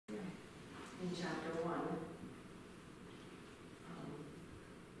chapter 1,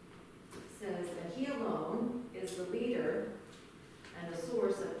 says that he alone is the leader and the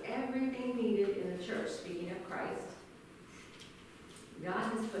source of everything needed in the church. Speaking of Christ,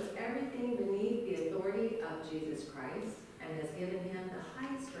 God has put everything beneath the authority of Jesus Christ and has given him the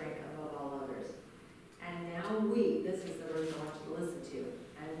highest rank above all others. And now we, this is the verse I want you to listen to,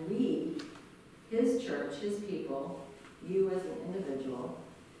 and we, his church, his people, you as an individual,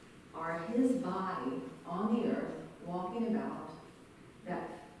 are his body on the earth, walking about,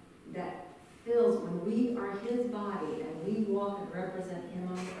 that fills, when we are his body and we walk and represent him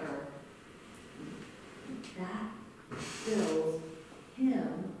on the earth, that fills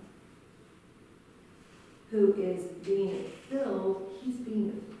him who is being filled, he's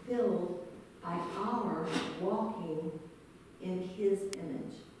being filled by our walking in his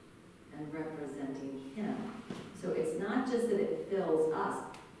image and representing him. So it's not just that it fills us.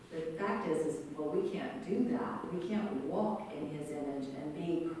 The fact is, well, we can't do that. We can't walk in his image and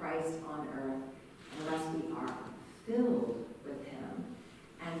be Christ on earth unless we are filled with him.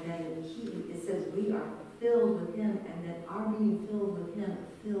 And then it says we are filled with him, and that our being filled with him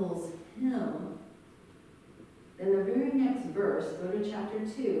fills him. Then the very next verse, go to chapter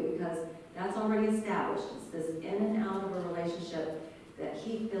 2, because that's already established. It's this in and out of a relationship that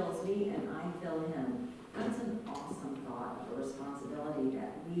he fills me and I fill him. That's an awesome thought of a responsibility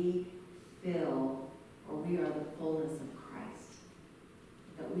that we fill, or we are the fullness of Christ.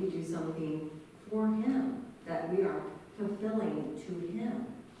 That we do something for him, that we are fulfilling to him.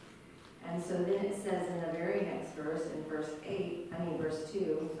 And so then it says in the very next verse, in verse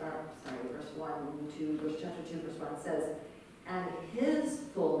 1 to chapter 2, verse 1 says, and his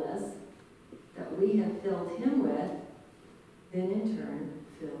fullness that we have filled him with, then in turn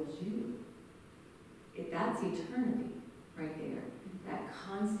fills you. That's eternity right there. That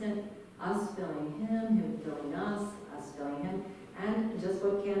constant us filling him filling us filling him. And just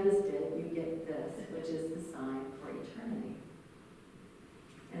what Candace did, you get this, which is the sign for eternity.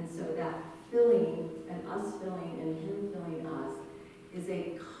 And so that filling and us filling and him filling us is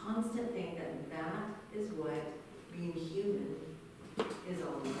a constant thing, that is what being human is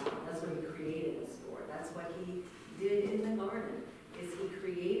all about. That's what he created us for. That's what he did in the garden, is he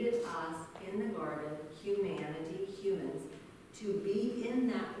created us in the garden, humanity, humans, to be in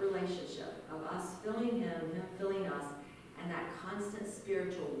that relationship of us filling him filling us, and that constant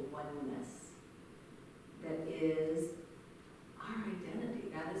spiritual oneness that is our identity.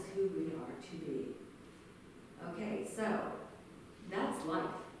 That is who we are to be. Okay, so that's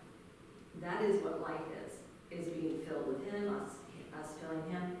life. That is what life is being filled with him, us filling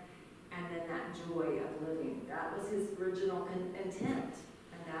him, and then that joy of living. That was his original intent,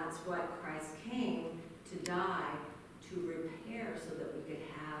 and that's what Christ came to die to repair, so that we could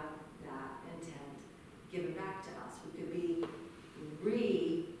have that intent given back to us. We could be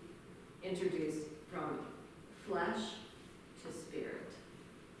reintroduced from flesh to spirit.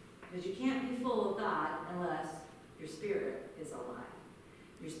 Because you can't be full of God unless your spirit is alive.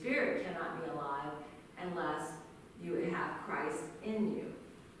 Your spirit cannot be alive unless you have Christ in you.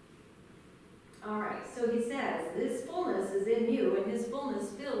 All right, so he says, this fullness is in you, and his fullness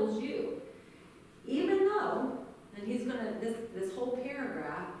fills you. Even though, and he's going to, this whole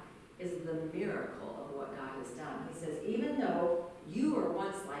paragraph is the miracle of what God has done. He says, even though you were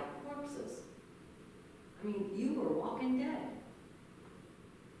once like corpses, I mean, you were walking dead.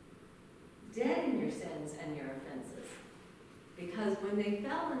 Dead in your sins and your offenses. Because when they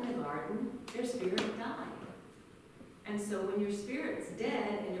fell in the garden, their spirit died. And so when your spirit's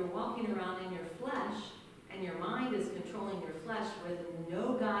dead and you're walking around in your flesh, and your mind is controlling your flesh with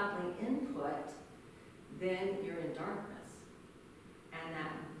no godly input, then you're in darkness. And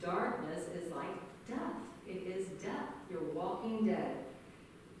that darkness is like death. It is death. You're walking dead.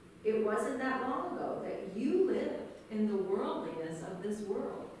 It wasn't that long ago that you lived in the worldliness of this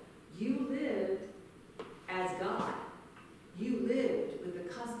world. You lived as God. You lived with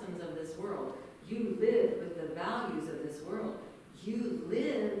the customs of this world. You lived with the values of this world. You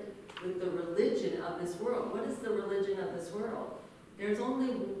lived with the religion of this world. What is the religion of this world? There's only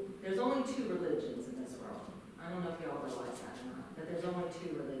two religions in this world. I don't know if you all realize that or not, but there's only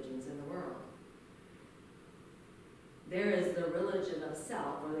two religions in the world. There is the religion of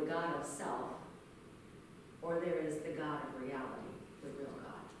self, or the God of self, or there is the God of reality, the real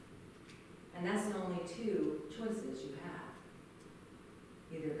God. And that's the only two choices you have.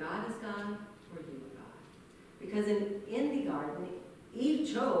 Either God is God, or you are God. Because in the garden, Eve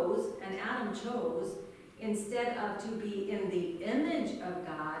chose, and Adam chose, instead of to be in the image of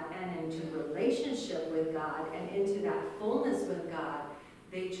God and into relationship with God and into that fullness with God,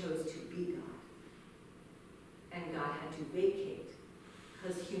 they chose to be God.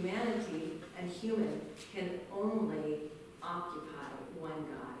 humanity and human can only occupy one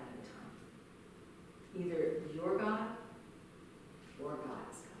God at a time. Either your God or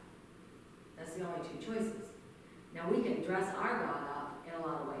God's God. That's the only two choices. Now we can dress our God up in a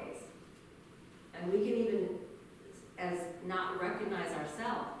lot of ways. And we can even as not recognize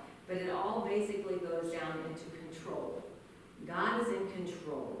ourselves, but it all basically goes down into control. God is in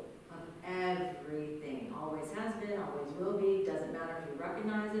control of everything. Always has been, always will be. Doesn't matter if you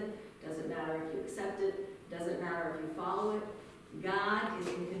recognize it. Doesn't matter if you accept it. Doesn't matter if you follow it. God is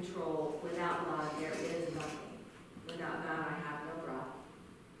in control. Without God, there is nothing. Without God, I have no breath.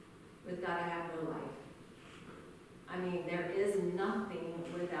 With God, I have no life. I mean, there is nothing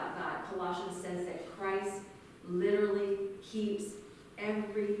without God. Colossians says that Christ literally keeps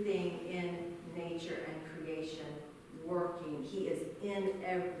everything in nature and creation working. He is in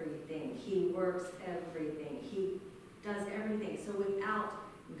everything. He works everything. He does everything. So without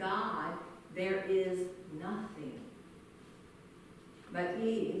God, there is nothing. But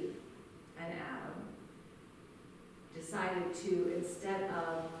Eve and Adam decided to, instead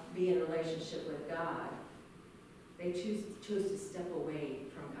of be in a relationship with God, they chose to step away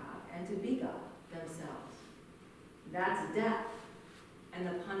from God and to be God themselves. That's death. And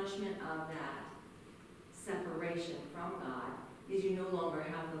the punishment of that separation from God is you no longer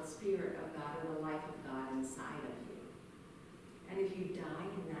have the Spirit of God or the life of God inside of you. And if you die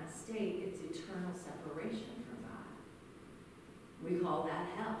in that state, it's eternal separation from God. We call that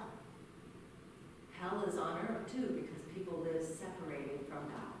hell. Hell is on earth too, because people live separated from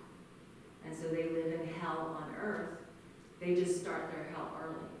God. And so they live in hell on earth. They just start their hell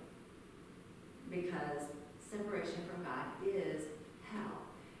early. Because separation from God is hell.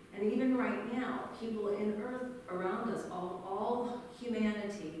 And even right now, people in earth around us, all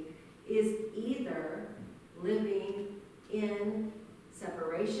humanity is either living in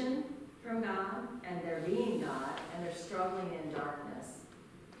separation from God, and they're being God, and they're struggling in darkness,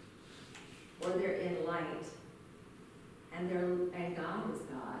 or they're in light, and God is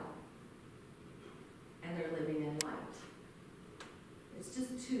God, and they're living in light. It's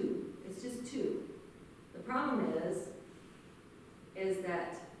just two. It's just two. The problem is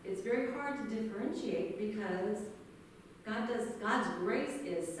that it's very hard to differentiate because God's grace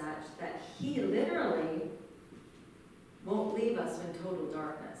is such that He literally won't leave us in total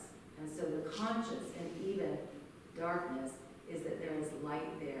darkness. And so the conscience in even darkness is that there is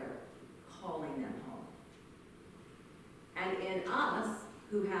light there calling them home. And in us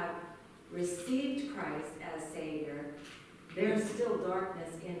who have received Christ as Savior, there's still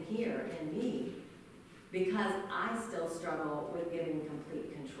darkness in here, in me, because I still struggle with giving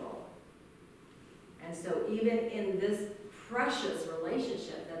complete control. And so even in this precious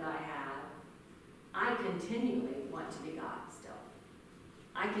relationship that I have, I continually want to be God still.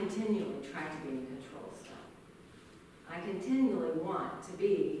 I continually try to be in control still. I continually want to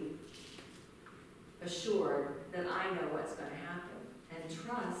be assured that I know what's going to happen. And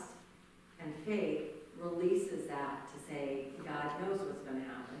trust and faith releases that to say, God knows what's going to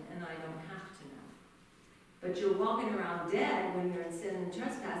happen, and I don't have to know. But you're walking around dead when you're in sin and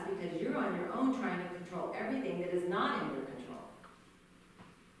trespass because you're on your own trying to control everything that is not in your control.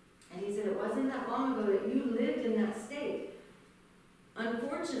 And he said it wasn't that long ago that you lived in that state.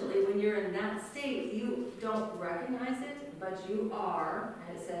 Unfortunately, when you're in that state, you don't recognize it, but you are,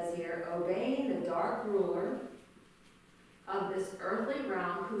 and it says here, obeying the dark ruler of this earthly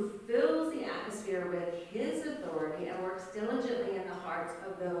realm who fills the atmosphere with his authority and works diligently in the hearts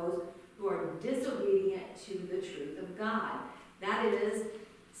of those who are disobedient to the truth of God. That is,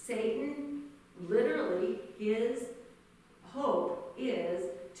 Satan, literally, his hope is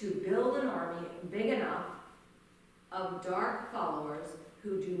to build an army big enough of dark followers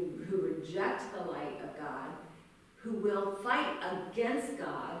who reject the light of God, who will fight against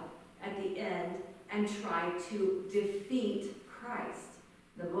God at the end and try to defeat Christ.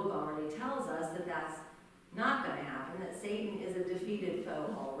 The book already tells us that that's not going to happen, that Satan is a defeated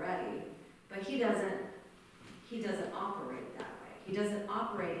foe already, but he doesn't operate that way. He doesn't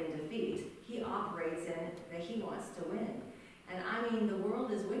operate in defeat. He operates in that he wants to win. And I mean, the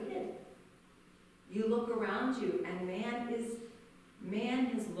world is wicked. You look around you, and man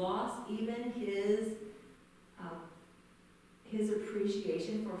has lost even his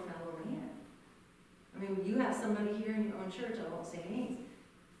appreciation for fellow man. I mean, you have somebody here in your own church, I won't say names,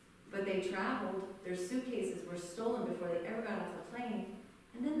 but they traveled, their suitcases were stolen before they ever got off the plane,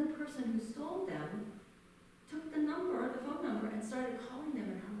 and then the person who stole them took the phone number, and started calling them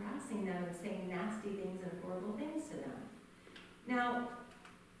and harassing them and saying nasty things and horrible things to them. Now,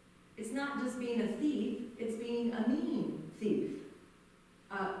 it's not just being a thief, it's being a mean thief.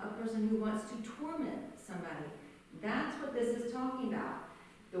 a person who wants to torment somebody. That's what this is talking about.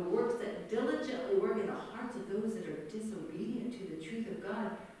 The works that diligently work in the hearts of those that are disobedient to the truth of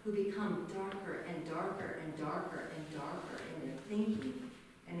God, who become darker and darker and darker and darker in their thinking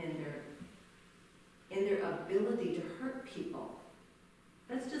and in their ability to hurt people.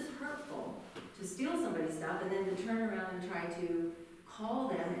 That's just hurtful, to steal somebody's stuff and then to turn around and try to call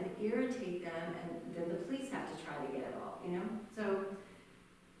them and irritate them, and then the police have to try to get involved, you know? So,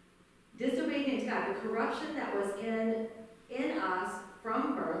 disobedient to God, the corruption that was in us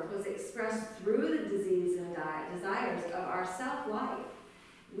from birth was expressed through the disease and desires of our self-life.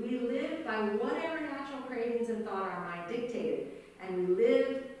 We lived by whatever natural cravings and thought our mind dictated, and we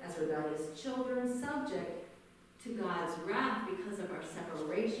lived as rebellious children, subject to God's wrath because of our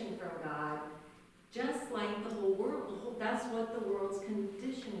separation from God, just like the whole world. That's what the world's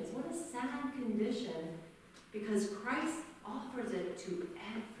condition is. What a sad condition, because Christ offers it to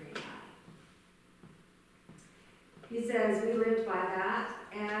everybody. He says we lived by that,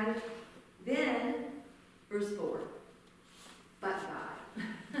 and then, verse 4, but God.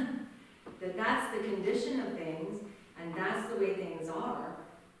 That's the condition of things, and that's the way things are.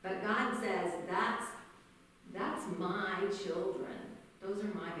 But God says, that's my children. Those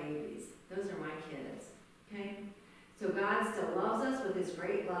are my babies. Those are my kids. Okay? So God still loves us with his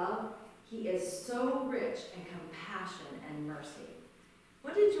great love. He is so rich in compassion and mercy.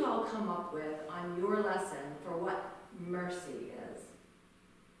 What did you all come up with on your lesson for what mercy is?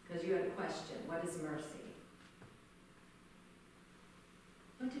 Because you had a question. What is mercy?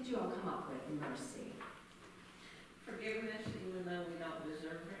 What did you all come up with, mercy? Forgiveness, even though we don't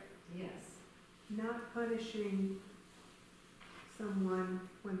deserve it. Yes. Not punishing someone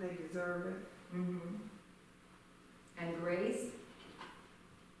when they deserve it. Mm-hmm. And grace?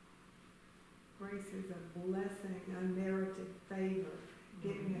 Grace is a blessing, unmerited favor,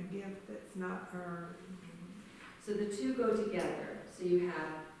 getting a gift that's not earned. So the two go together. So you have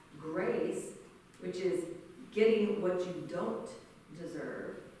grace, which is getting what you don't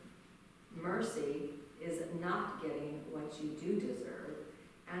deserve. Mercy is not getting what you do deserve.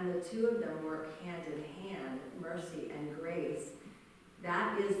 And the two of them work hand in hand, mercy and grace.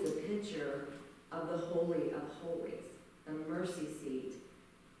 That is the picture of the Holy of Holies, the mercy seat.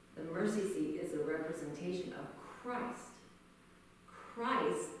 The mercy seat is a representation of Christ.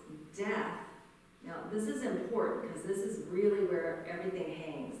 Christ's death. Now, this is important because this is really where everything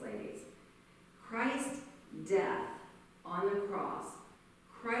hangs, ladies. Christ's death on the cross.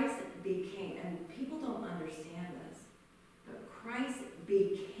 Christ became, and people don't understand this, but Christ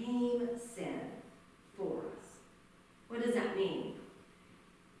became sin for us. What does that mean?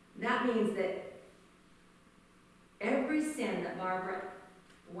 That means that every sin that Barbara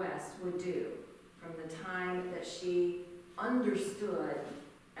West would do from the time that she understood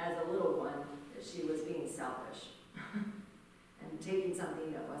as a little one that she was being selfish and taking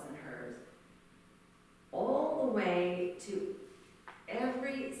something that wasn't hers, all the way to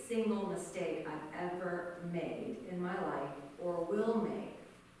every single mistake I've ever made in my life, or will make,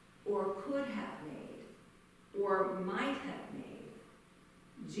 or could have made, or might have made,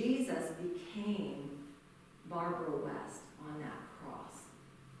 Jesus became Barbara West on that cross.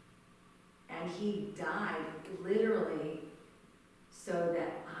 And he died literally so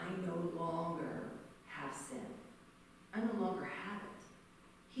that I no longer have sin. I no longer have it.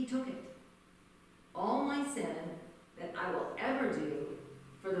 He took it. All my sin that I will ever do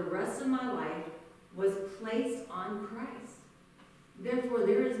for the rest of my life was placed on Christ. Therefore,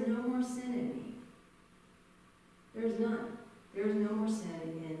 there is no more sin in me. There is none. There is no more sin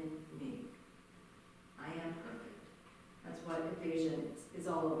in me. I am perfect. That's what Ephesians is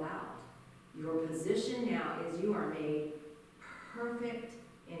all about. Your position now is you are made perfect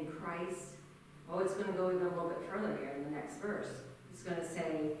in Christ. Oh, it's going to go even a little bit further here in the next verse. It's going to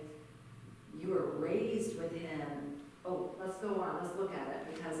say, you are raised with him. Oh, let's go on. Let's look at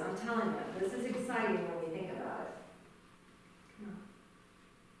it, because I'm telling you, this is exciting when you think about it. Come on.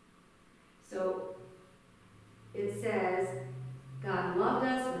 So, it says, God loved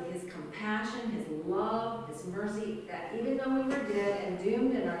us with his compassion, his love, his mercy, that even though we were dead and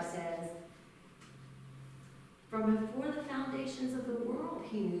doomed in our sins, from before the foundations of the world,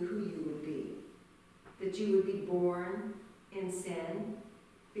 he knew who you would be. That you would be born in sin,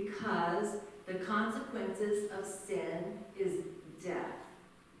 because the consequences of sin is death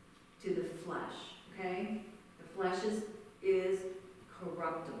to the flesh, okay? The flesh is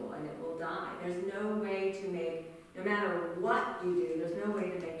corruptible, and it will die. There's no way to make, no matter what you do, there's no way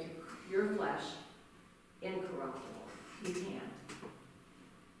to make your flesh incorruptible. You can't.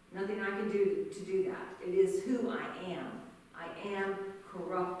 Nothing I can do to do that. It is who I am. I am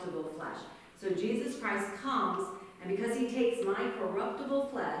corruptible flesh. So Jesus Christ comes, and because he takes my corruptible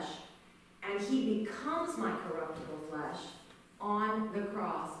flesh, and he becomes my corruptible flesh on the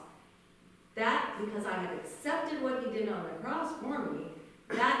cross, that, because I have accepted what he did on the cross for me,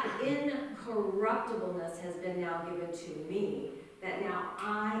 that incorruptibleness has been now given to me, that now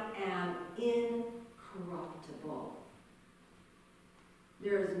I am incorruptible.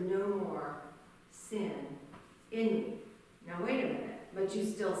 There is no more sin in me. Now wait a minute, but you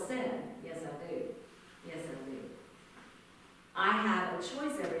still sin. Yes, I do. Yes, I do. I have a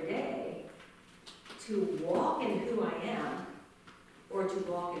choice every day to walk in who I am or to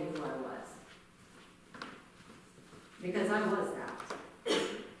walk in who I was. Because I was that.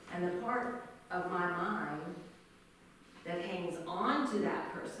 And the part of my mind that hangs on to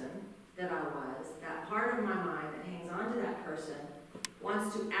that person that I was, that part of my mind that hangs on to that person,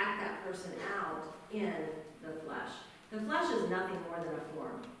 wants to act that person out in the flesh. The flesh is nothing more than a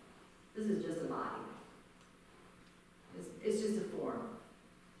form. This is just a body. It's just a form.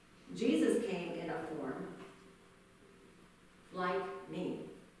 Jesus came in a form like me,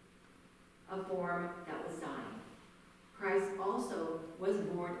 a form that was dying. Christ also was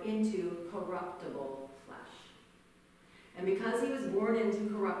born into corruptible flesh. And because he was born into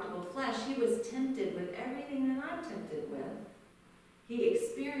corruptible flesh, he was tempted with everything that I'm tempted with. He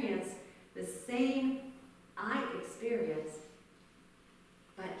experienced the same I experienced,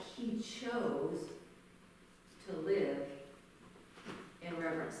 but he chose to live in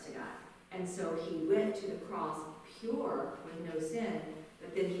reverence to God. And so he went to the cross pure with no sin,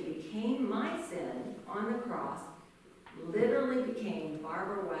 but then he became my sin on the cross, literally became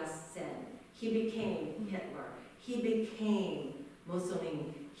Barbara West's sin. He became Hitler. He became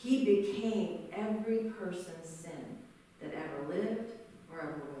Mussolini. He became every person's sin that ever lived or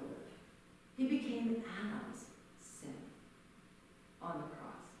ever will live. He became Adam's sin on the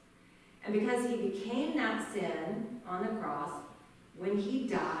cross. And because he became that sin on the cross, when he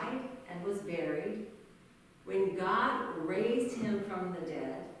died and was buried, when God raised him from the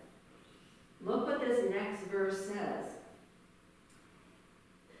dead, look what this next verse says.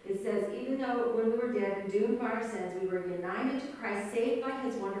 It says, even though when we were dead and doomed by our sins, we were united to Christ, saved by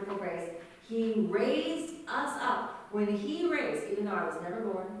his wonderful grace. He raised us up. When he raised, even though I was never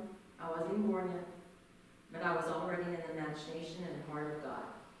born, I wasn't even born yet, but I was already in the imagination and heart of God.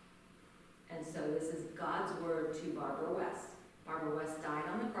 And so this is God's word to Barbara West. Barbara West died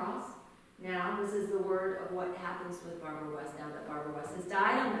on the cross. Now this is the word of what happens with Barbara West now that Barbara West has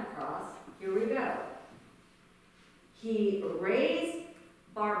died on that cross. Here we go. He raised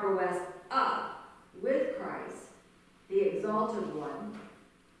Barbara West up with Christ, the exalted one,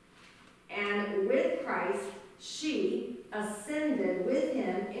 and with Christ she ascended with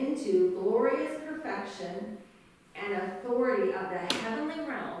him into glorious perfection and authority of the heavenly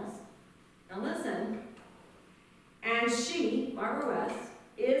realms. Now listen, and she, Barbara West,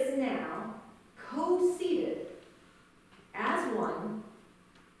 is now co-seated as one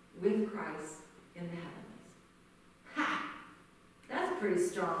with Christ in the heavens. Ha! That's pretty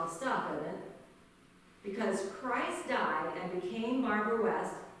strong stuff, isn't it? Because Christ died and became Barbara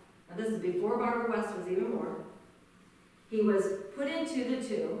West. Now this is before Barbara West was even born. He was put into the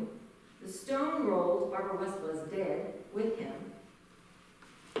tomb. The stone rolled. Barbara West was dead with him.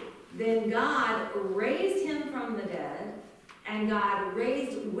 Then God raised him from the dead, and God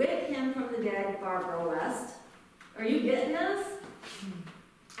raised with him from the dead Barbara West. Are you getting this?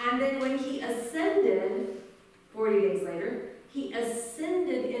 And then when he ascended, 40 days later, he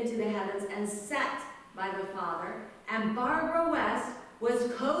ascended into the heavens and sat by the Father, and Barbara West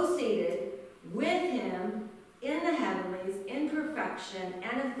was co-seated with him in the heavenlies, in perfection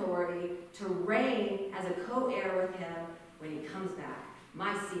and authority, to reign as a co-heir with him when he comes back.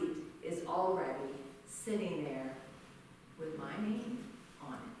 My seat is already sitting there with my name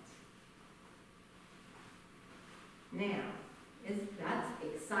on it. Now, that's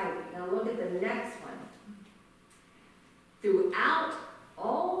exciting. Now look at the next one. Throughout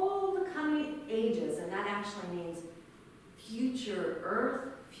all the coming ages, and that actually means future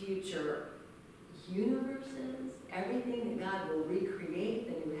earth, future universes, everything that God will recreate,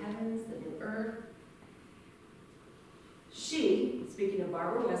 the new heavens, the new earth. She, speaking of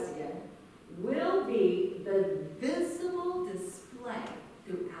Barbara West again, will be the visible display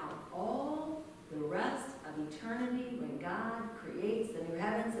throughout all the rest of eternity when God creates the new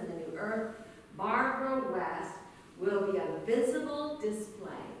heavens and the new earth. Barbara West will be a visible display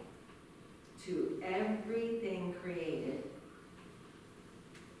to everything created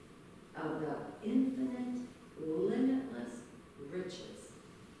of the infinite, limitless riches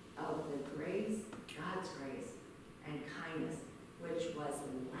of the grace, God's grace, and kindness, which was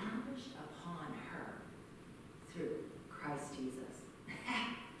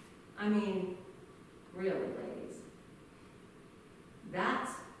I mean, really, ladies.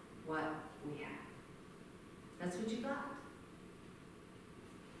 That's what we have. That's what you got.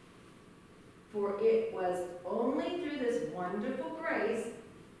 For it was only through this wonderful grace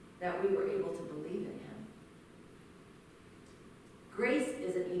that we were able to believe in him. Grace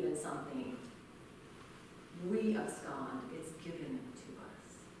isn't even something we abscond. It's given to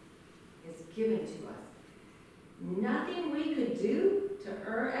us. It's given to us. Nothing we could do to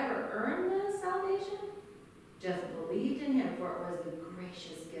ever earn this salvation. Just believed in him, for it was the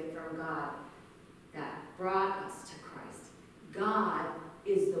gracious gift from God that brought us to Christ. God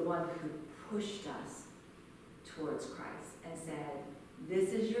is the one who pushed us towards Christ and said, this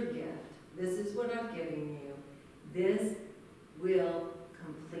is your gift. This is what I've given you. This will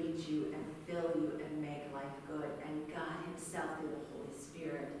complete you and fill you and make life good. And God himself, through the Holy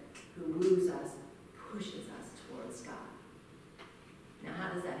Spirit, who woos us, pushes us towards God. Now,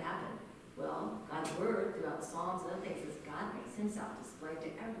 how does that happen? Well, God's word throughout the Psalms and other things says God makes himself displayed to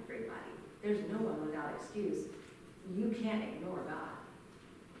everybody. There's no one without excuse. You can't ignore God.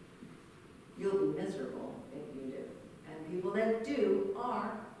 You'll be miserable if you do. And people that do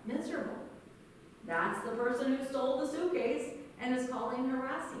are miserable. That's the person who stole the suitcase and is calling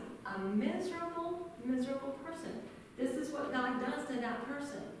harassing. A miserable, miserable person. This is what God does to that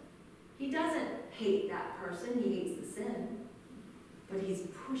person. He doesn't hate that person. He hates the sin. But he's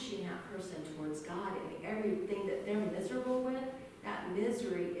pushing that person towards God. And everything that they're miserable with, that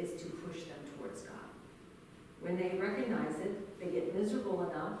misery is to push them towards God. When they recognize it, they get miserable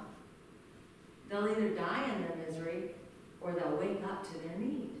enough, they'll either die in their misery or they'll wake up to their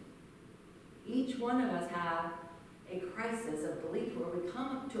need. Each one of us have a crisis of belief where we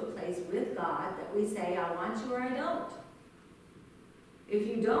come to a place with God that we say, I want you or I don't. If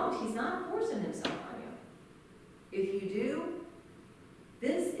you don't, he's not forcing himself on you. If you do,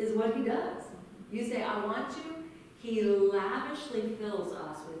 this is what he does. You say, I want you. He lavishly fills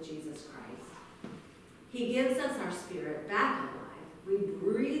us with Jesus Christ. He gives us our spirit back in life. We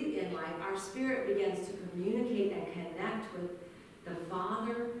breathe in life. Our spirit begins to communicate and connect with the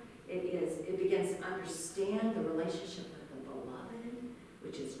Father. It begins to understand the relationship with the beloved,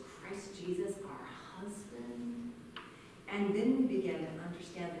 which is Christ Jesus, our husband. And then we begin to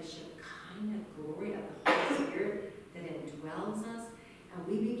understand the Shekinah glory of the Holy Spirit that indwells us. And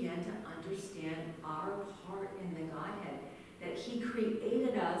we begin to understand our part in the Godhead, that he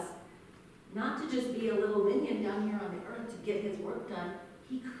created us not to just be a little minion down here on the earth to get his work done.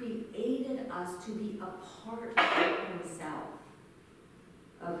 He created us to be a part of himself,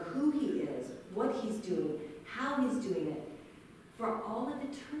 of who he is, what he's doing, how he's doing it, for all of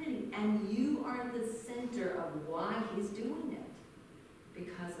eternity. And you are the center of why he's doing it,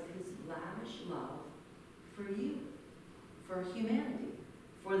 because of his lavish love for you, for humanity,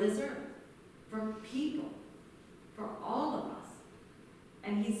 for this earth, for people, for all of us.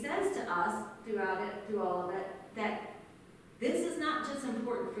 And he says to us through all of it, that this is not just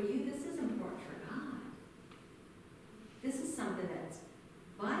important for you, this is important for God. This is something that's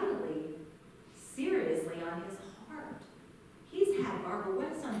vitally, seriously on his heart. He's had Barbara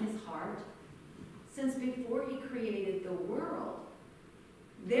West on his heart since before he created the world.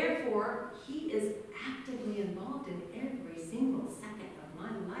 Therefore, he is actively involved in every single second of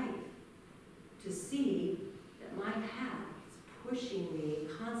my life to see that my path is pushing me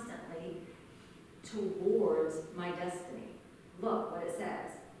constantly towards my destiny. Look what it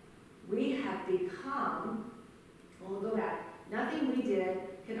says. We have become, we'll go back, nothing we did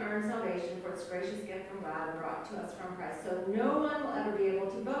can earn salvation, for it's gracious gift from God and brought to us from Christ. So no one will ever be able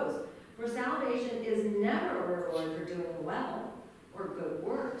to boast. For salvation is never a reward for doing well or good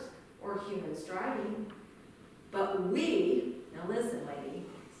works or human striving. But we, now listen, lady,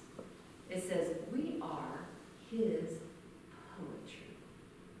 it says we are his poetry.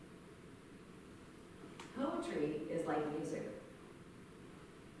 Poetry is like music.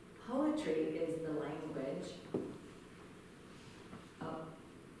 Poetry is the language of,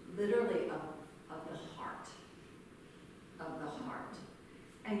 literally of the heart. Of the heart.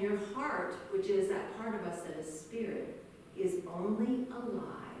 And your heart, which is that part of us that is spirit, is only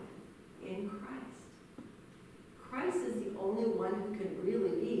alive in Christ. Christ is the only one who can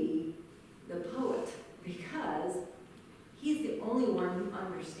really be the poet, because he's the only one who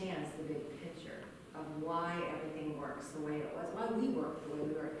understands the big picture of why everything works the way it was, why we work the way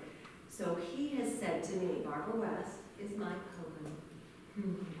we work. So he has said to me, Barbara West is my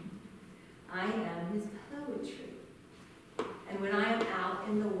poem. I am his poetry. And when I am out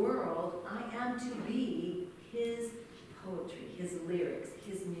in the world, I am to be his poetry, his lyrics,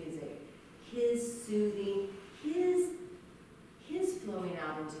 his music, his soothing, his his flowing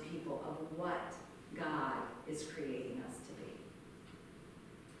out into people of what God is creating us to be.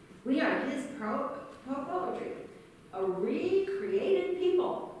 We are his poetry, a recreated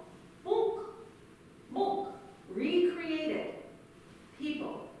people. Bonk, bonk, recreated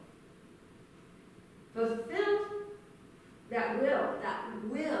people. Fulfilled that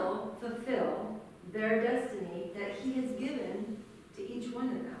will fulfill their destiny that he has given to each one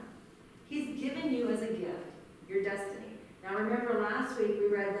of them. He's given you as a gift your destiny. Now remember last week we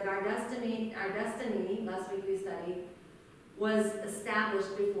read that our destiny, last week we studied, was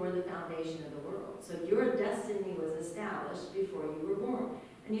established before the foundation of the world. So your destiny was established before you were born.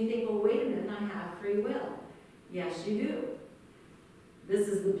 And you think, well, wait a minute, I have free will. Yes, you do. This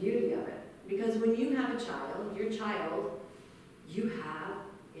is the beauty of it. Because when you have a child, your child, you have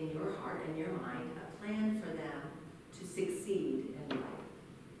in your heart and your mind a plan for them to succeed in life.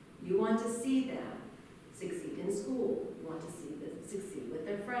 You want to see them succeed in school. You want to see them succeed with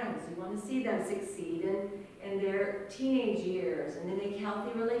their friends. You want to see them succeed in their teenage years and then make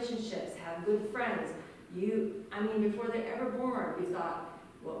healthy relationships, have good friends. Before they're ever born, we thought,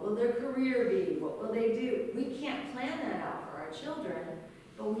 what will their career be? What will they do? We can't plan that out for our children,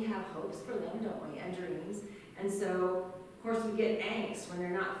 but we have hopes for them, don't we, and dreams. And so, of course, we get angst when they're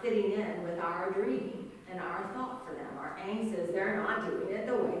not fitting in with our dream and our thought for them. Our angst is they're not doing it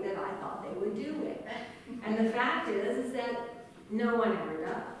the way that I thought they would do it. And the fact is that no one ever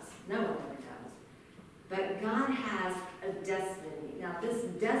does. No one ever does. But God has a destiny. Now, this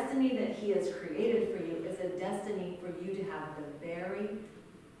destiny that he has created for you is a destiny for you to have the very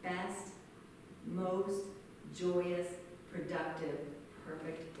best, most joyous, productive,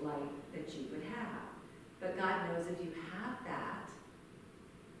 perfect life that you would have. But God knows if you have that,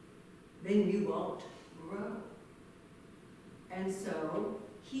 then you won't grow. And so,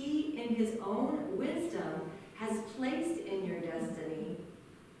 he, in his own wisdom, has placed in your destiny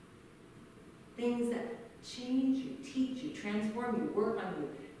things that change you, teach you, transform you, work on you,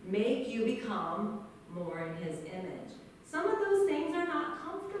 make you become more in his image. Some of those things are not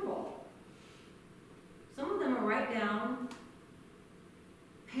comfortable. Some of them are right down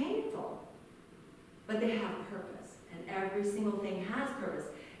painful, but they have purpose, and every single thing has purpose.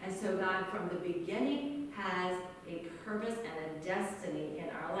 And so God, from the beginning, has a purpose and a destiny in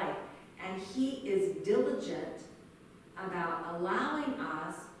our life, and he is diligent about allowing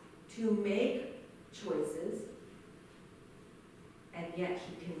us to make choices, and yet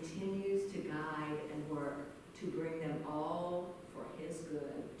he continues to guide and work to bring them all for his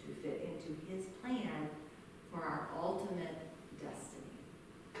good, to fit into his plan for our ultimate destiny.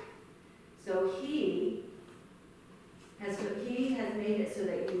 So he has made it so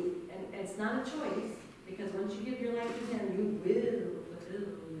that you, and it's not a choice, because once you give your life to him, you will fulfill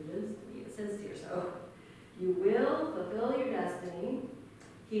your destiny. It says here, so you will fulfill your destiny.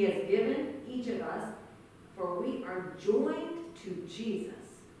 He has given each of us, for we are joined to Jesus,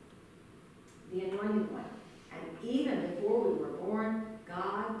 the Anointed One. And even before we were born,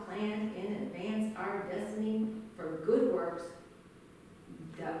 God planned in advance our destiny for good works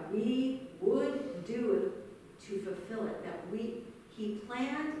that we would do to fulfill it. He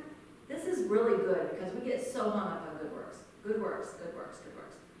planned. This is really good because we get so hung up on good works. Good works, good works, good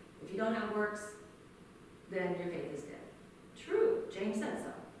works. If you don't have works, then your faith is dead. True, James said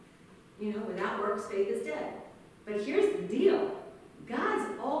so. Without works, faith is dead. But here's the deal.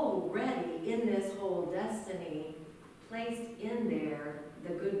 God's already in this whole destiny placed in there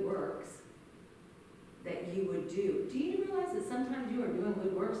the good works that you would do. Do you realize that sometimes you are doing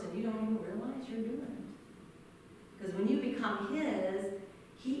good works and you don't even realize you're doing it? Because when you become his,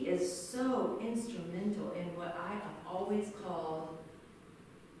 he is so instrumental in what I have always called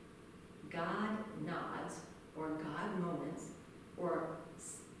God nods, or God moments, or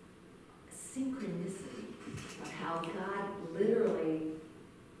synchronicity of how God literally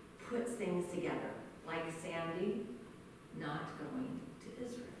puts things together, like Sandy not going to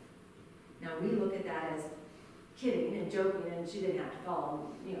Israel. Now we look at that as kidding and joking, and she didn't have to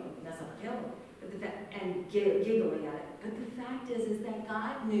fall, mess up her tail, and giggling at it. But the fact is that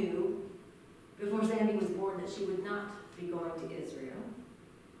God knew before Sandy was born that she would not be going to Israel.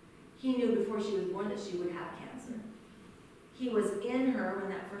 He knew before she was born that she would have cancer. He was in her when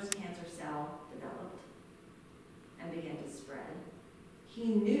that first cancer cell developed and began to spread. He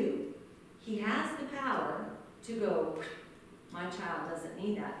knew. He has the power to go, my child doesn't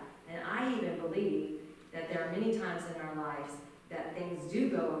need that. And I even believe that there are many times in our lives that things do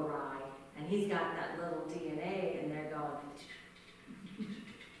go awry, and he's got that little DNA and they're going,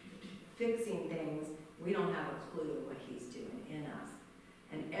 fixing things. We don't have a clue what he's doing in us.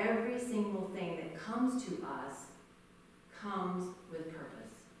 And every single thing that comes to us comes with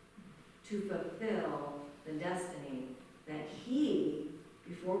purpose, to fulfill the destiny that He,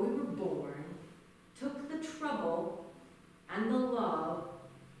 before we were born, took the trouble and the love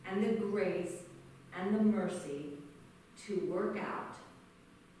and the grace and the mercy to work out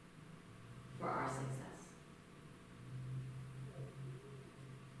for our success.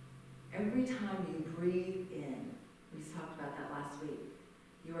 Every time you breathe in, we talked about that last week,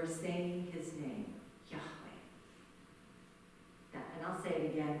 you are saying His name, Yahweh. And I'll say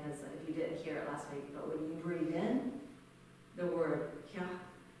it again because if you didn't hear it last week, but when you breathe in, the word Yah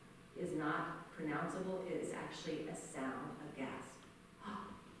is not pronounceable. It is actually a sound, a gasp.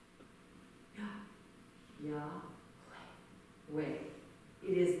 Yah, Yahweh.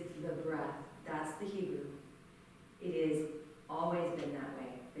 It is the breath. That's the Hebrew. It has always been that way.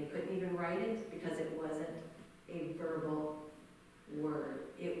 They couldn't even write it because it wasn't a verbal word.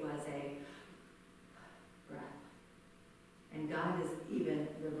 It was a breath. And God is even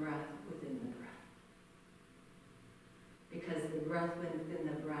the breath within the breath. Because the breath within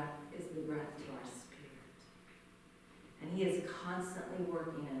the breath is the breath to our spirit. And He is constantly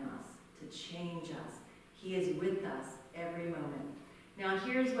working in us to change us. He is with us every moment. Now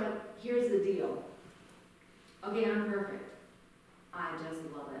here's the deal. Okay, I'm perfect. I just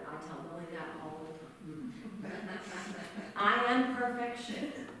love it. I tell Lily that all the time. I am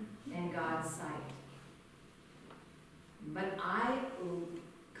perfection in God's sight. But I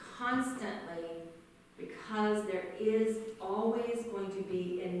constantly, because there is always going to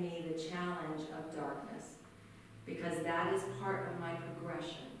be in me the challenge of darkness, because that is part of my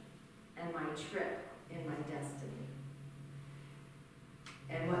progression and my trip in my destiny.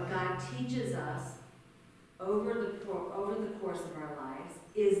 And what God teaches us over the course of our lives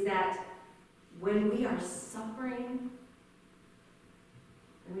is that when we are suffering,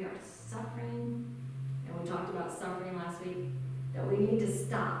 and we talked about suffering last week, that we need to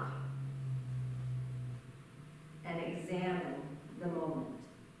stop and examine the moment.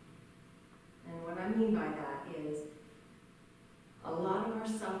 And what I mean by that is a lot of our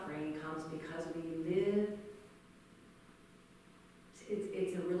suffering comes because we live,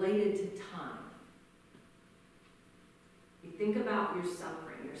 it's related to time. You think about your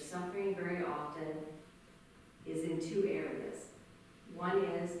suffering. Your suffering very often is in two areas. One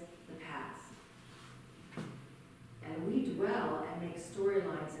is the past. And we dwell and make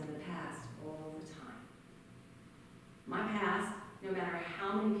storylines in the past all the time. My past, no matter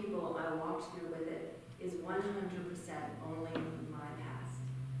how many people I walked through with it, is 100% only my past.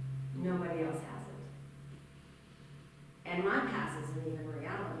 Nobody else has it. And my past isn't even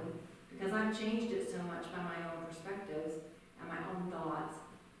reality because I've changed it so much by my own perspectives and my own thoughts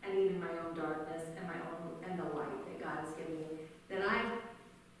and even my own darkness and the light that God has given me, that I've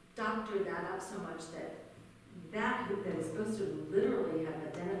doctored that up so much that is supposed to literally have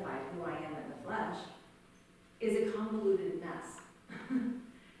identified who I am in the flesh is a convoluted mess.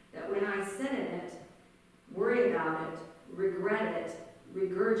 That when I sin in it, worry about it, regret it,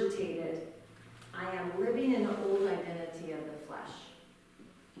 regurgitate it, I am living in the old identity of the flesh.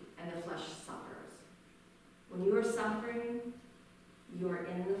 And the flesh suffers. When you are suffering, you are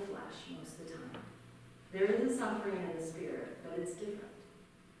in the flesh most of the time. There is a suffering in the spirit, but it's different.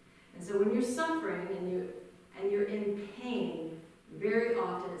 And so when you're suffering and you're in pain, very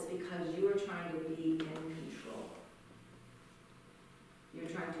often it's because you are trying to be in control. You're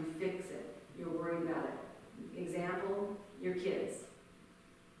trying to fix it. You're worried about it. Example, your kids.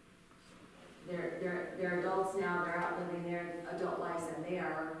 They're adults now, they're out living their adult lives, and they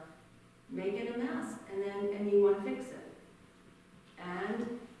are making a mess, and you want to fix it.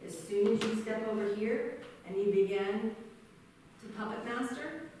 And as soon as you step over here and you begin to puppet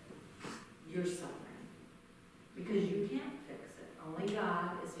master, you're suffering. Because you can't fix it. Only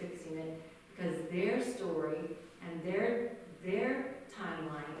God is fixing it, because their story and their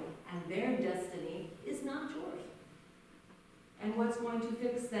timeline and their destiny is not yours. And what's going to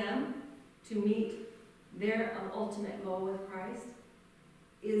fix them to meet their ultimate goal with Christ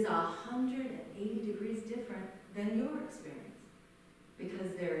is 180 degrees different than your experience,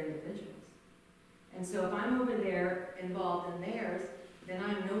 because they're individuals. And so if I'm over there involved in theirs, then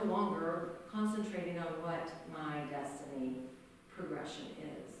I'm no longer concentrating on what my destiny progression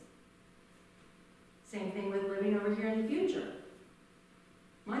is. Same thing with living over here in the future.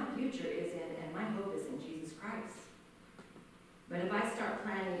 My future is in, and my hope is in Jesus Christ. But if I start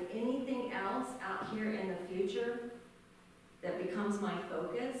planning anything else out here in the future that becomes my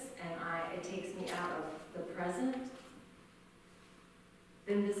focus and it takes me out of the present,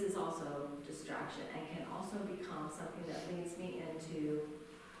 then this is also distraction and can also become something that leads me into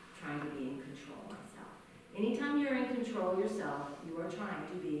trying to be in control myself. Anytime you're in control yourself, you are trying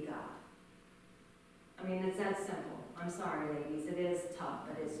to be God. I mean, it's that simple. I'm sorry, ladies. It is tough,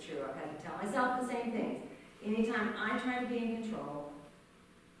 but it's true. I've had to tell myself the same things. Anytime I try to be in control,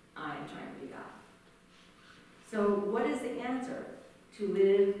 I am trying to be God. So what is the answer? To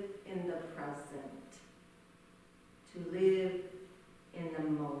live in the present. To live in the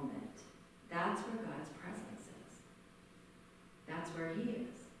moment. That's where God's presence is. That's where He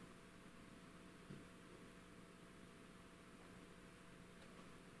is.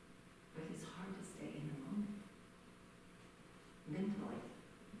 But it's hard to stay in the moment. Mentally.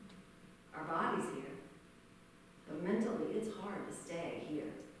 Our body's here. But mentally, it's hard to stay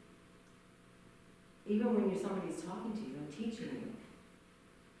here. Even when somebody's talking to you and teaching you.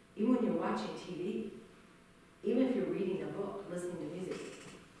 Even when you're watching TV. Even if you're reading a book, listening to music.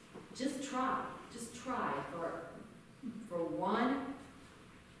 Just try for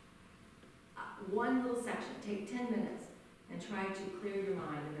one little section. Take 10 minutes and try to clear your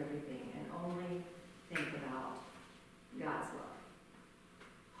mind of everything and only think about God's love.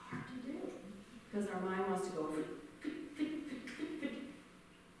 Hard to do because our mind wants to go.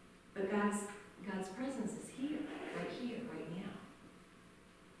 But God's presence is here, right now.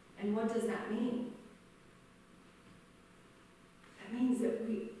 And what does that mean? That means that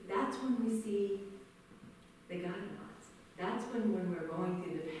that's when we see the God in us. That's when we're going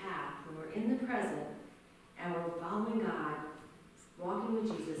through the path, when we're in the present, and we're following God, walking with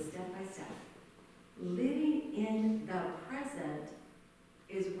Jesus step by step. Living in the present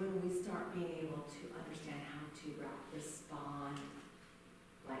is when we start being able to understand how to respond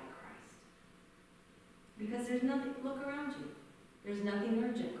like Christ. Because there's nothing, look around you. There's nothing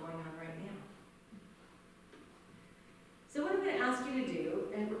urgent going on right now. So what I'm going to ask you to do,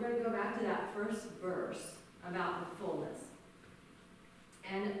 and we're going to go back to that first verse about the fullness.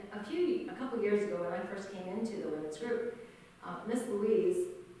 And a couple years ago when I first came into the women's group, Miss Louise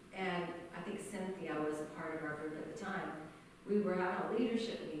and I think Cynthia was a part of our group at the time, we were having a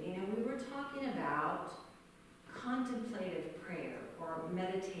leadership meeting and we were talking about contemplative prayer or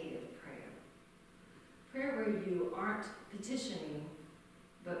meditative prayer. Prayer where you aren't petitioning,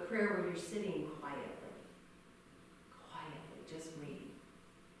 but prayer where you're sitting quietly, just waiting.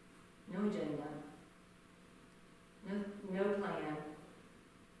 No agenda, no plan,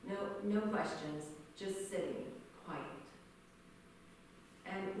 no questions, just sitting quiet.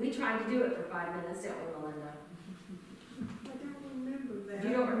 And we tried to do it for 5 minutes, didn't we, Melinda? I don't remember that. You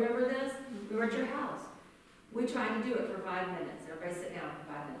don't remember this? We were at your house. We tried to do it for 5 minutes. Everybody sit down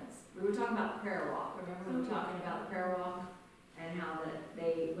for 5 minutes. We were talking about the prayer walk. Remember we were talking about the prayer walk and how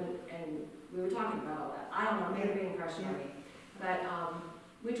they went, and we were talking about all that. I don't know, it made a big impression on me. But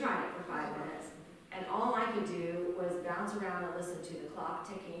we tried it for 5 minutes. And all I could do was bounce around and listen to the clock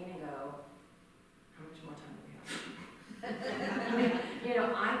ticking and go, how much more time do we have? You know,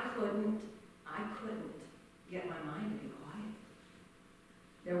 I couldn't get my mind to be quiet.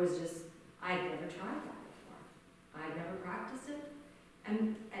 There was just, I had never tried that before. I had never practiced it.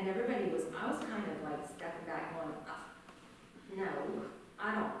 And everybody I was kind of like stepping back going, no,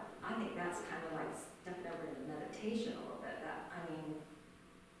 I think that's kind of like stepping over into meditation a little bit.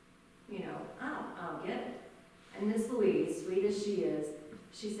 I don't get it. And Miss Louise, sweet as she is,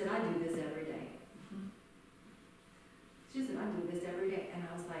 she said, I do this every day. She said, I do this every day. And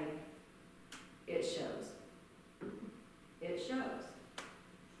I was like, it shows. It shows.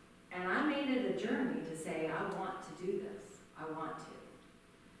 And I made it a journey to say, I want to do this. I want to.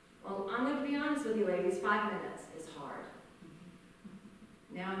 Well, I'm going to be honest with you, ladies, 5 minutes is hard.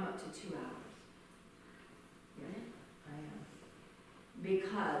 Now I'm up to 2 hours. Yeah, I am.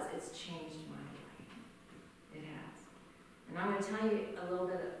 Because it's changed my life. It has. And I'm going to tell you a little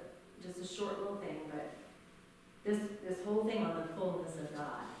bit, just a short little thing, but this whole thing on the fullness of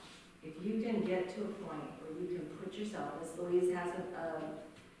God, if you can get to a point where you can put yourself, Miss Louise has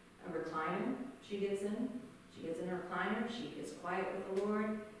a recliner she gets in. She gets in her recliner, she gets quiet with the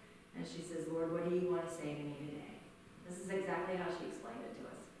Lord, and she says, Lord, what do you want to say to me today? This is exactly how she explained it to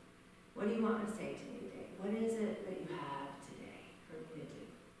us. What do you want to say to me today? What is it that you have today for me to do?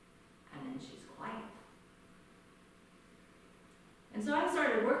 And then she's quiet. And so I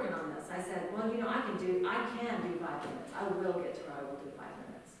started working on this. I said, well, I can do 5 minutes. I will get to where I will do 5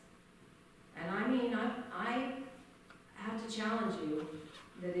 minutes. And I mean, I have to challenge you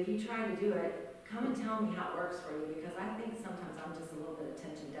that if you try to do it, come and tell me how it works for you, because I think sometimes I'm just a little bit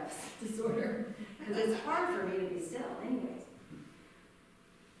attention deficit disorder, because it's hard for me to be still anyways.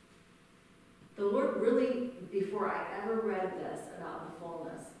 The Lord really, before I ever read this about the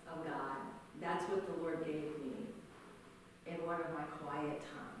fullness of God, that's what the Lord gave me in one of my quiet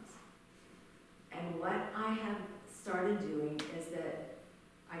times. And what I have started doing is that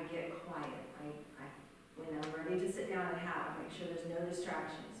I get quiet. When I'm ready to sit down and have, I make sure there's no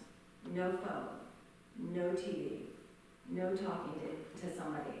distractions, no phone, no TV, no talking to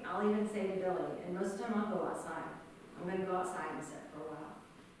somebody. I'll even say to Billy, and most of the time I'll go outside. I'm going to go outside and sit for a while.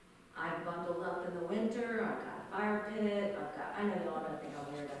 I've bundled up in the winter. I've got a fire pit. I know y'all don't think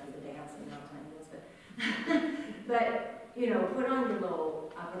I'm weird after the dance and not telling this, but you know, I put on my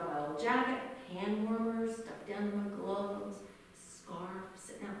little jacket, hand warmers, stuff down to my gloves, scarf,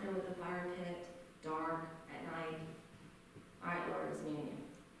 sitting out there with the fire pit, dark, at night. All right, Lord, it's me and you.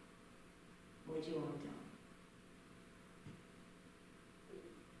 What do you want to tell me?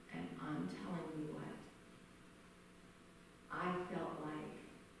 And I'm telling you what, I felt like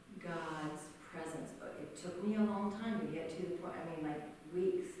God's presence, but it took me a long time to get to the point, like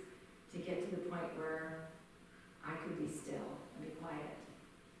weeks, to get to the point where I could be still and be quiet.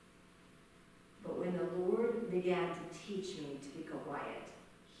 But when the Lord began to teach me to be quiet,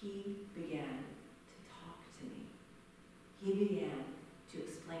 He began to talk to me. He began to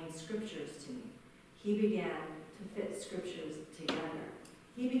explain scriptures to me. He began to fit scriptures together.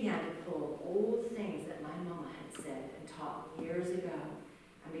 He began to pull old things that my mama had said and taught years ago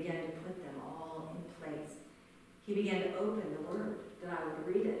and began to put them all in place. He began to open the Word that I would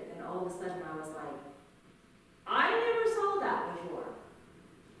read it, and all of a sudden I was like, I never saw that before.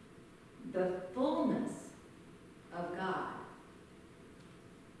 The fullness of God.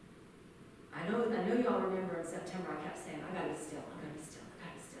 I know y'all remember in September I kept saying, I gotta be still, I gotta be still, I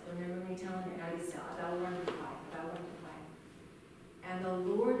gotta be still. Remember me telling you, I gotta be still, I gotta learn to be quiet, I gotta learn to be quiet. And the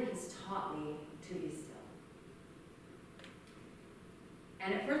Lord has taught me to be still.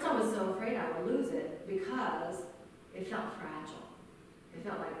 And at first I was so afraid I would lose it because it felt fragile. It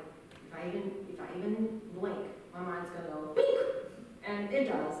felt like if I even blink, my mind's gonna go bink, and it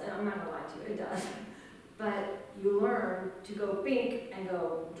does. And I'm not gonna lie to you, it does. But you learn to go bink and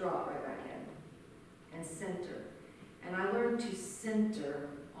go draw it right back in and center. And I learned to center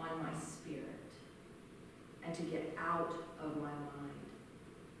on my spirit and to get out of my mind.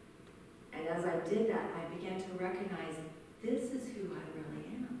 And as I did that, I began to recognize this is who I really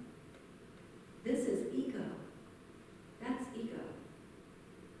am. This is ego. That's ego.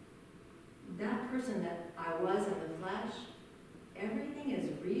 That person that I was in the flesh, everything is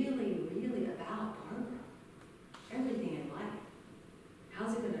really, really about Barbara. Everything in life.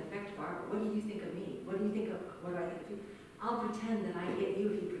 How's it going to affect Barbara? What do you think of me? What do you think of, what do I think of you? I'll pretend that I get you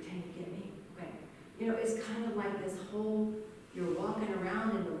if you pretend you get me. Okay. You know, it's kind of like this whole, you're walking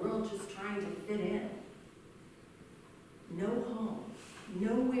around in the world just trying to fit in. No home.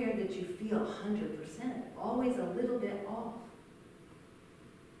 Nowhere that you feel 100%. Always a little bit off.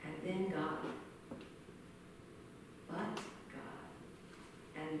 And then God. But God.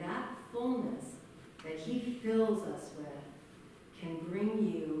 And that fullness that He fills us with can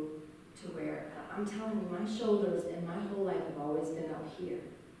bring you to where, I'm telling you, my shoulders in my whole life have always been up here.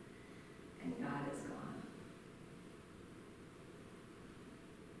 And God is gone.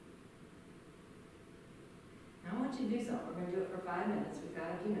 Now I want you to do something. We're going to do it for 5 minutes. We've got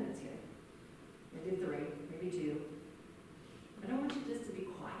a few minutes here. Maybe 3, maybe 2. But I want you just to be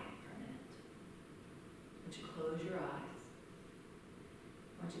quiet for a minute. I want you to close your eyes.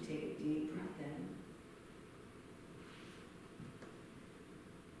 I want you to take a deep breath in.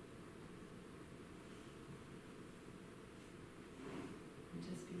 And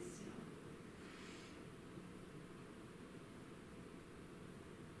just be still.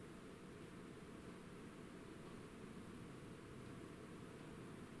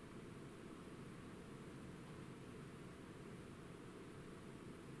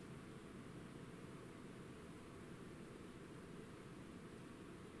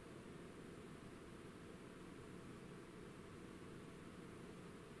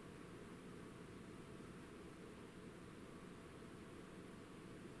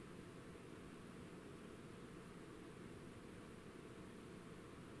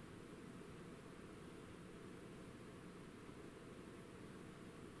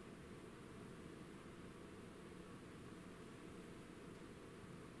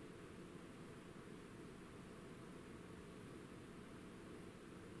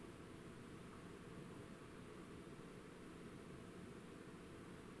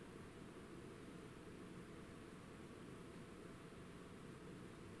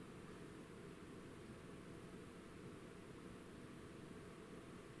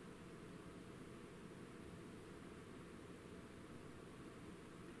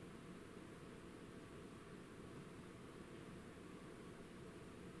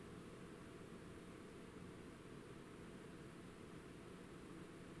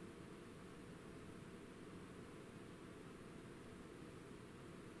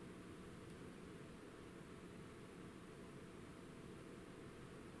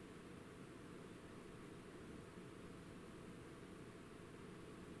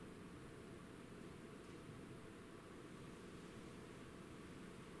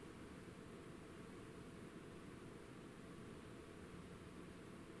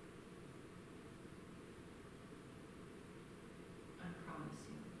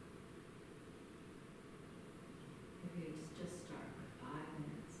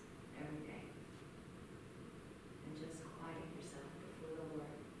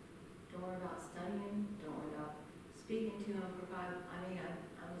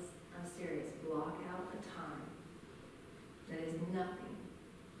 nothing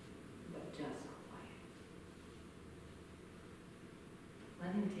but just quiet.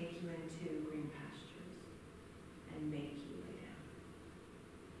 Let him take you into green pastures and make you lay down.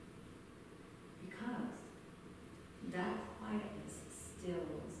 Because that quietness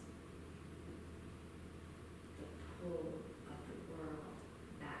stills the pull of the world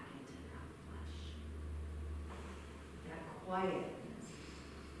back into that flesh. That quietness,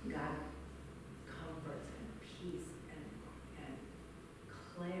 God comforts and peace and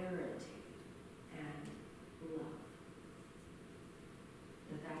clarity and love.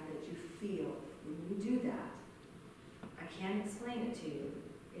 The fact that you feel when you do that, I can't explain it to you.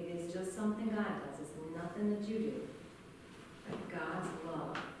 It is just something God does. It's nothing that you do. But God's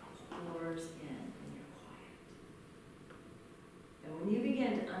love pours in when you're quiet. And when you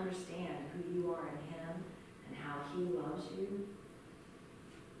begin to understand who you are in Him and how He loves you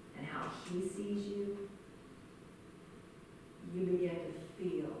and how He sees you, you begin to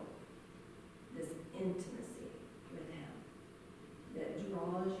feel this intimacy with Him that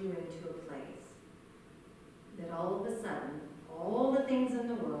draws you into a place that all of a sudden, all the things in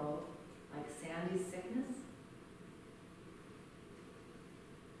the world, like Sandy's sickness,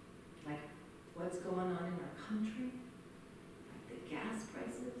 like what's going on in our country, like the gas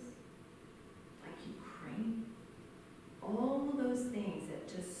prices, like Ukraine, all of those things that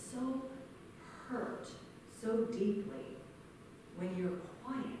just so hurt so deeply when you're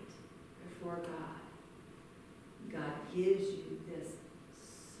quiet before God. God gives you this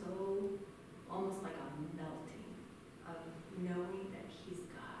so, almost like a melting of knowing that He's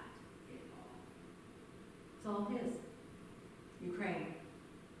got it all. It's all His. Ukraine,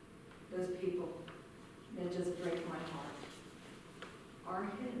 those people that just break my heart are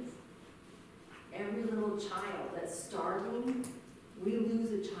His. Every little child that's starving, we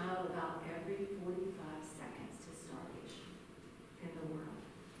lose a child about every 45 seconds to starvation in the world.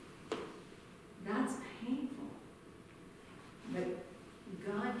 That's painful. But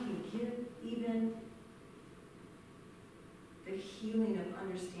God can give even the healing of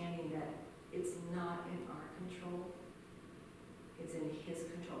understanding that it's not in our control. It's in His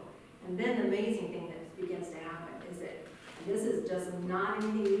control. And then the amazing thing that begins to happen is that, and this is just not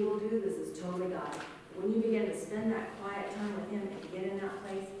anything we will do, this is totally God. When you begin to spend that quiet time with Him and get in that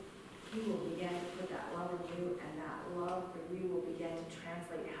place, He will begin to put that love in you, and that love for you will begin to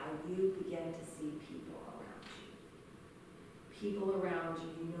translate how you begin to see people around you. People around you,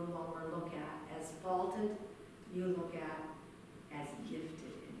 you no longer look at as faulted, you look at as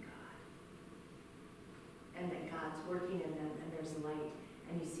gifted in God. And that God's working in them, and there's light,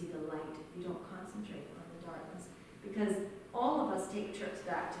 and you see the light. You don't concentrate on the darkness. Because all of us take trips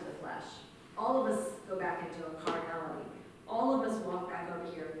back to the flesh. All of us go back into a carnality. All of us walk back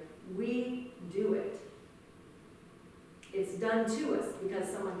over here. We do it. It's done to us because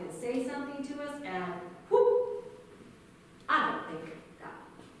someone can say something to us and whoop, I don't think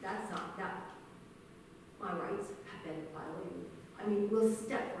that's not that. My rights have been violated. I mean, we'll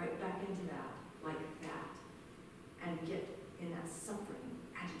step right back into that like that and get in that suffering,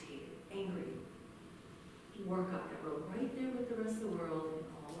 agitated, angry work up that we're right there with the rest of the world and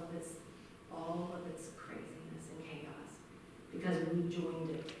all of its craziness and chaos because we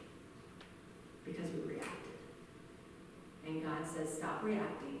joined it, because we reacted. And God says, stop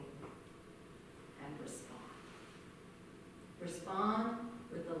reacting and respond. Respond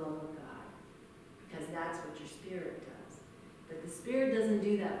with the love of God, because that's what your spirit does. But the Spirit doesn't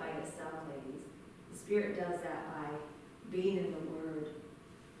do that by itself, ladies. The Spirit does that by being in the Word,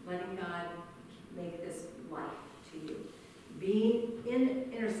 letting God make this life to you. Being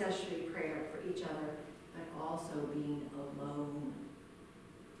in intercessory prayer for each other, but also being alone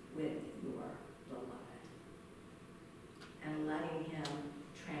with your beloved. And letting Him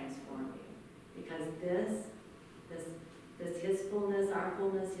transform you. Because this His fullness, our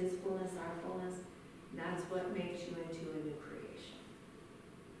fullness, His fullness, our fullness, that's what makes you into a new creation.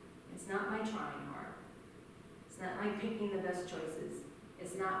 It's not by trying hard. It's not by picking the best choices.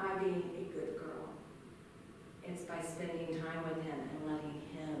 It's not by being a good girl. It's by spending time with Him and letting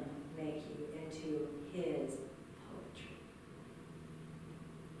Him make you into His poetry.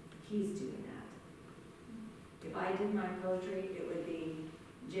 He's doing that. If I did my poetry, it would be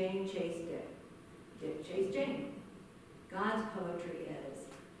Jane chased Dick. Dick chased Jane. God's poetry is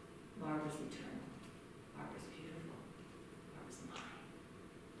Barbara's eternal. Barbara's beautiful. Barbara's mine.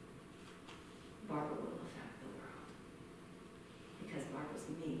 Barbara will affect the world. Because Barbara's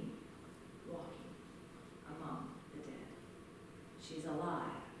me walking among the dead. She's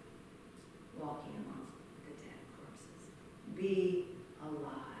alive walking among the dead corpses. Be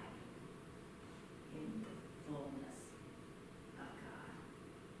alive in the fullness of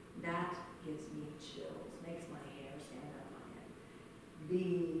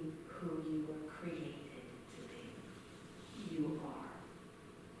be who you were created to be. You are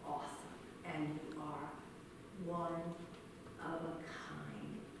awesome, and you are one of a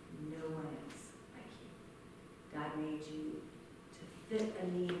kind. No one else like you. God made you to fit a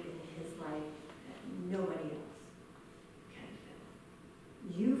need in his life that nobody else can fill.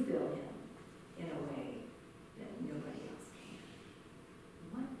 You fill him in a way that nobody else can.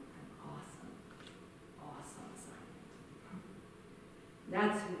 What an awesome, awesome assignment.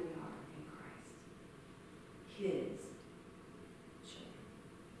 That's who we are in Christ. His children,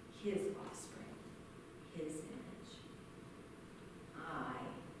 his offspring, his image. I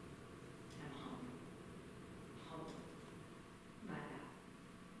am humbled by that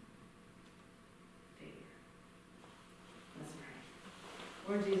figure. Let's pray.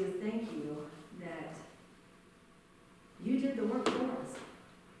 Lord Jesus, thank you that you did the work for us.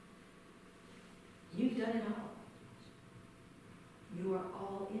 You've done it all. You are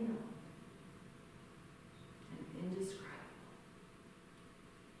all in all and indescribable.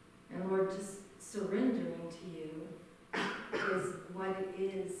 And Lord, just surrendering to you is what it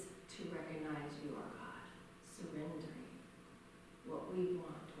is to recognize you are God. Surrendering what we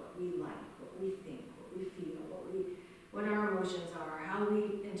want, what we like,